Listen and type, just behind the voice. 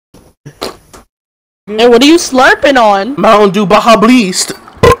Hey, what are you slurping on? Mountain Dew Baja Blast.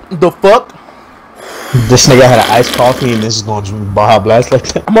 The fuck? This nigga had an iced coffee and this is gonna drink Baja Blast like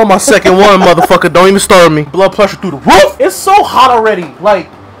that. I'm on my second one, motherfucker. Don't even start me. Blood pressure through the roof. It's so hot already. Like,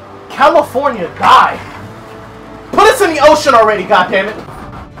 California, die. Put us in the ocean already, goddammit.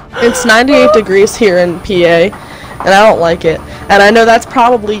 It's 98 degrees here in PA, and I don't like it. And I know that's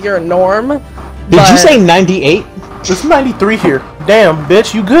probably your norm. Did you say 98? It's 93 here. Damn,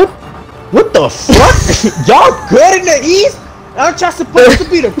 bitch, you good? What the fuck? Y'all good in the East? Aren't y'all supposed to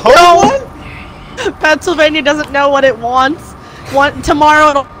be the cold one? Pennsylvania doesn't know what it wants. Tomorrow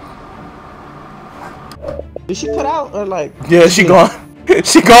it'll... Did she cut out or like? Yeah, she gone.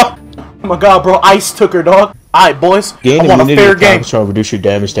 She gone. Oh my god, bro, ice took her, dog. Alright, boys. I want a fair game. Control, reduce your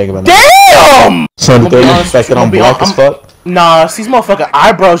damage taken by Damn! So they expected on black as fuck? Nah, it's these motherfucking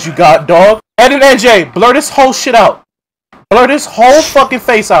eyebrows you got, dog. Edit NJ, blur this whole shit out. Blur this whole fucking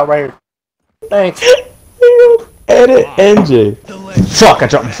face out right here. Thanks. Edit NJ. Fuck, I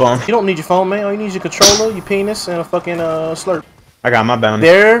dropped my phone. You don't need your phone, man. All you need is your controller, your penis, and a fucking slurp. I got my bounty.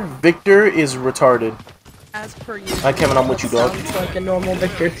 There, Victor is retarded. As per you. Hi, Kevin, I'm with you, dog. Sounds like a normal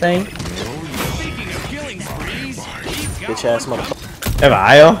Victor thing. Bitch ass motherfucker. Have an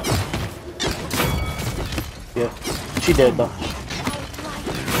IO? Yeah. She dead, though.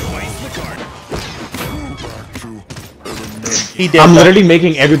 He dead. I'm literally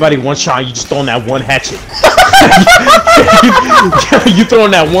making everybody one shot and you just throwing that one hatchet. You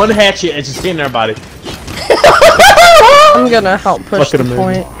throwing that one hatchet and just hitting everybody. I'm gonna help push the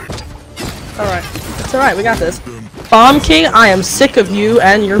point. Alright. It's alright, we got this. Bomb King, I am sick of you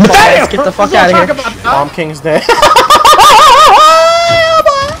and your balls. Get the fuck out of here. Bomb King's dead.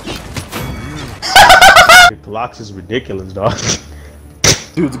 Glocks is ridiculous, dog.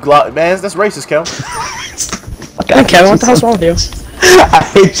 Dude, the Glock, man, that's racist, Kel. Hey, Kevin, what the hell's wrong with you? I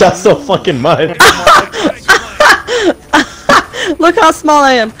hate y'all so fucking much. Look how small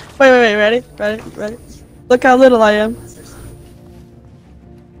I am. Wait, ready? Look how little I am.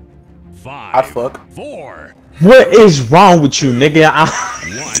 5, I'd fuck. 4. What is wrong with you, nigga?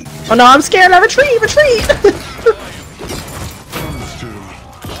 1. Oh no, I'm scared. I retreat.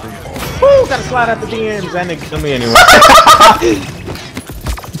 Woo, gotta slide out the DMs. That nigga kill me anyway.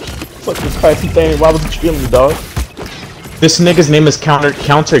 Fuck this crazy thing. Why was you killing me, dog? This nigga's name is Counter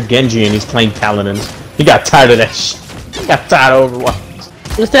Genji and he's playing Paladins. He got tired of that shit. He got tired of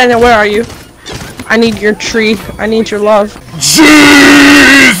Overwatch. Nathaniel, where are you? I need your tree. I need your love.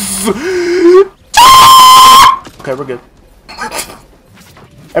 Jeez! Okay, we're good.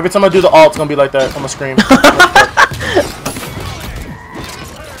 Every time I do the alt, it's gonna be like that. I'm gonna scream.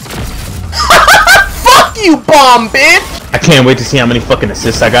 Fuck you, bomb bitch! I can't wait to see how many fucking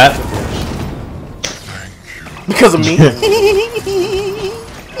assists I got. Because of me. He's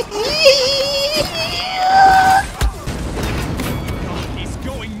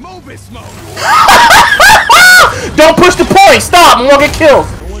going Mobus mode. Don't push the point! Stop! I'm gonna get killed!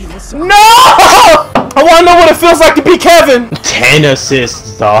 No! I wanna know what it feels like to be Kevin! 10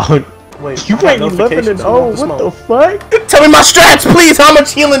 assists, dog. Wait, You ain't 11 and 0. What the fuck? Tell me my strats, please! How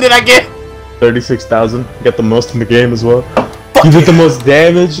much healing did I get? 36,000. You got the most in the game as well. You did the most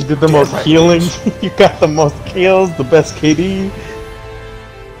damage, you did the most healing, you got the most kills, the best KD.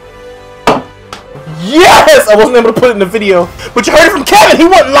 Yes! I wasn't able to put it in the video, but you heard it from Kevin. He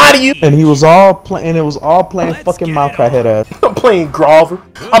wouldn't lie to you. And he was all playing. It was all playing fucking Maokai head ass. I'm playing Grover.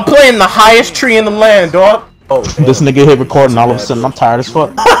 I'm playing the highest tree in the land, dog. Oh, damn. This nigga hit record and all of a sudden I'm tired as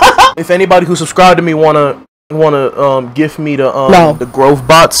fuck. If anybody who subscribed to me wanna gift me the Grove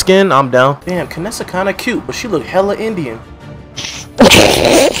Bot skin, I'm down. Damn, Kanessa kinda cute, but she look hella Indian.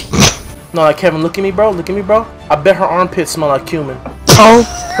 No, like Kevin, look at me, bro. Look at me, bro. I bet her armpits smell like cumin. Oh,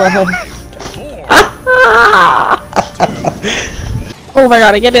 oh my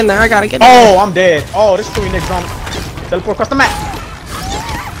god, I get in there. I gotta get in there. Oh, I'm dead. Oh, this 3 niggas on teleport across the map.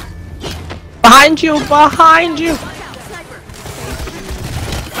 Behind you. Is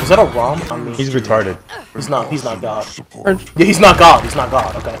that a ROM? I mean, He's retarded. he's not God. Yeah, he's not God. He's not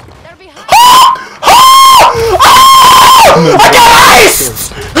God. Okay. I got ice!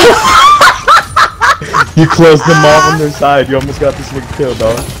 You closed them all on their side. You almost got this nigga killed,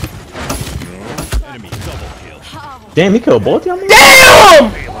 dog. Enemy double kill. Damn, he killed both y'all.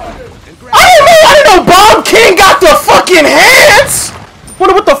 Damn! I didn't know Bomb King got the fucking hands!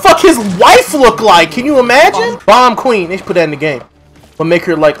 Wonder what the fuck his wife look like. Can you imagine? Bomb Queen. They should put that in the game. But make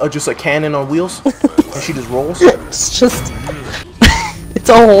her like just a cannon on wheels. And she just rolls. It's just... it's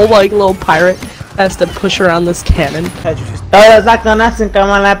a whole like little pirate has to push around this cannon.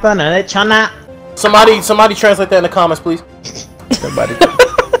 Somebody translate that in the comments, please. Somebody.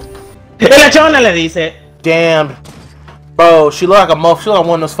 Elechona le dice. Damn. Bro, she look like a muff. She look like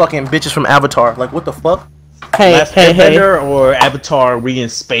one of those fucking bitches from Avatar. Like, what the fuck? Hey, Last Airbender or Avatar, we in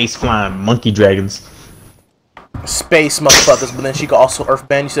space flying monkey dragons. Space motherfuckers, but then she could also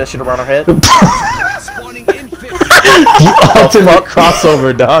earthbend. You see that shit around her head? Ultimate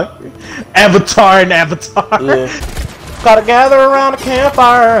crossover, dog. Avatar and Avatar. Yeah. Gotta gather around a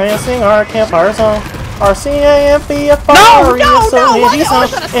campfire and sing our campfire song. R-C-A-M-P-F-R. No!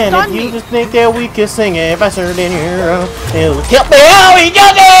 And if you just think that we can sing it faster than you, it'll help me out. We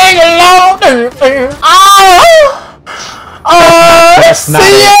just sing along. That's not a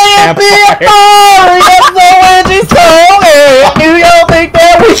R-C-A-M-P-F-R. Yes, the when she's song. You don't think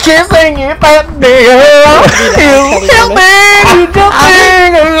that we can sing it faster than you, help me. You just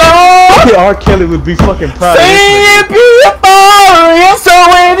sing along. R. Kelly would be fucking proud of Sing P-F-R. Yes, so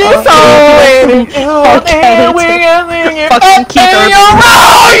when it's song. Fucking keep you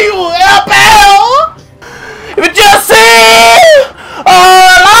if you just sing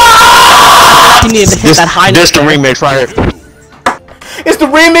You need to hit that high This the remix right here. It's the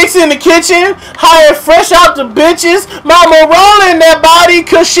remix in the kitchen, high and fresh out the bitches. Mama rolling that body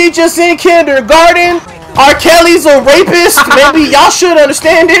cause she just in kindergarten. R. Kelly's a rapist. Maybe y'all should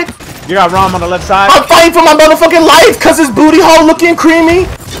understand it. You got Rom on the left side. I'm fighting for my motherfucking life cause his booty hole looking creamy.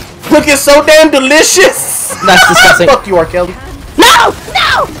 Looking so damn delicious. That's disgusting. Fuck you, R. Kelly. No!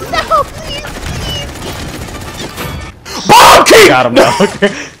 No! No! Please! Bomb King! Got him, dog.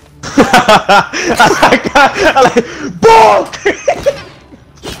 I like Bomb King!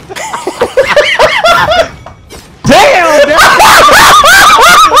 Damn!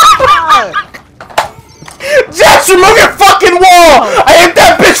 Just remove your fucking wall! I hit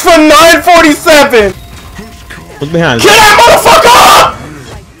that bitch for 947! What's behind Kill that motherfucker!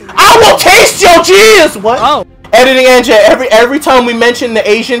 I will taste your jizz! What? Oh. Editing engine, every time we mention the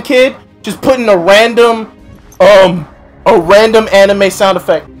Asian kid, just putting a random anime sound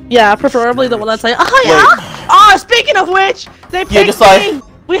effect. Yeah, preferably the one that's like, oh yeah! Oh, speaking of which, they picked just like, me!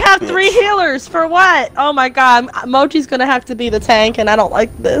 We have 3 healers, for what? Oh my god, Mochi's gonna have to be the tank, and I don't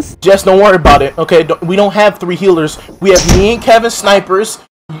like this. Just don't worry about it, okay? We don't have 3 healers. We have me and Kevin snipers,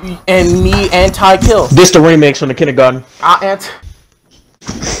 and me and Ty kill. This the remix from the kindergarten.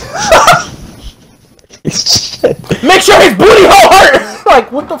 Make sure his booty hole hurt!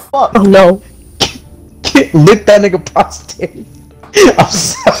 Like, what the fuck? Oh no. Lick that nigga prostate. I'm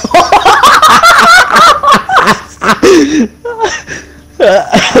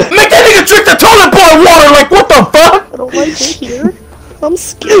Make that nigga drink the toilet boy water! Like, what the fuck? I don't like it here. I'm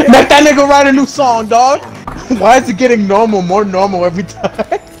scared. Make that nigga write a new song, dog. Why is it getting more normal every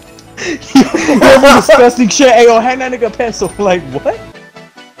time? You disgusting shit. Hey, yo, hand that nigga a pencil. Like, what?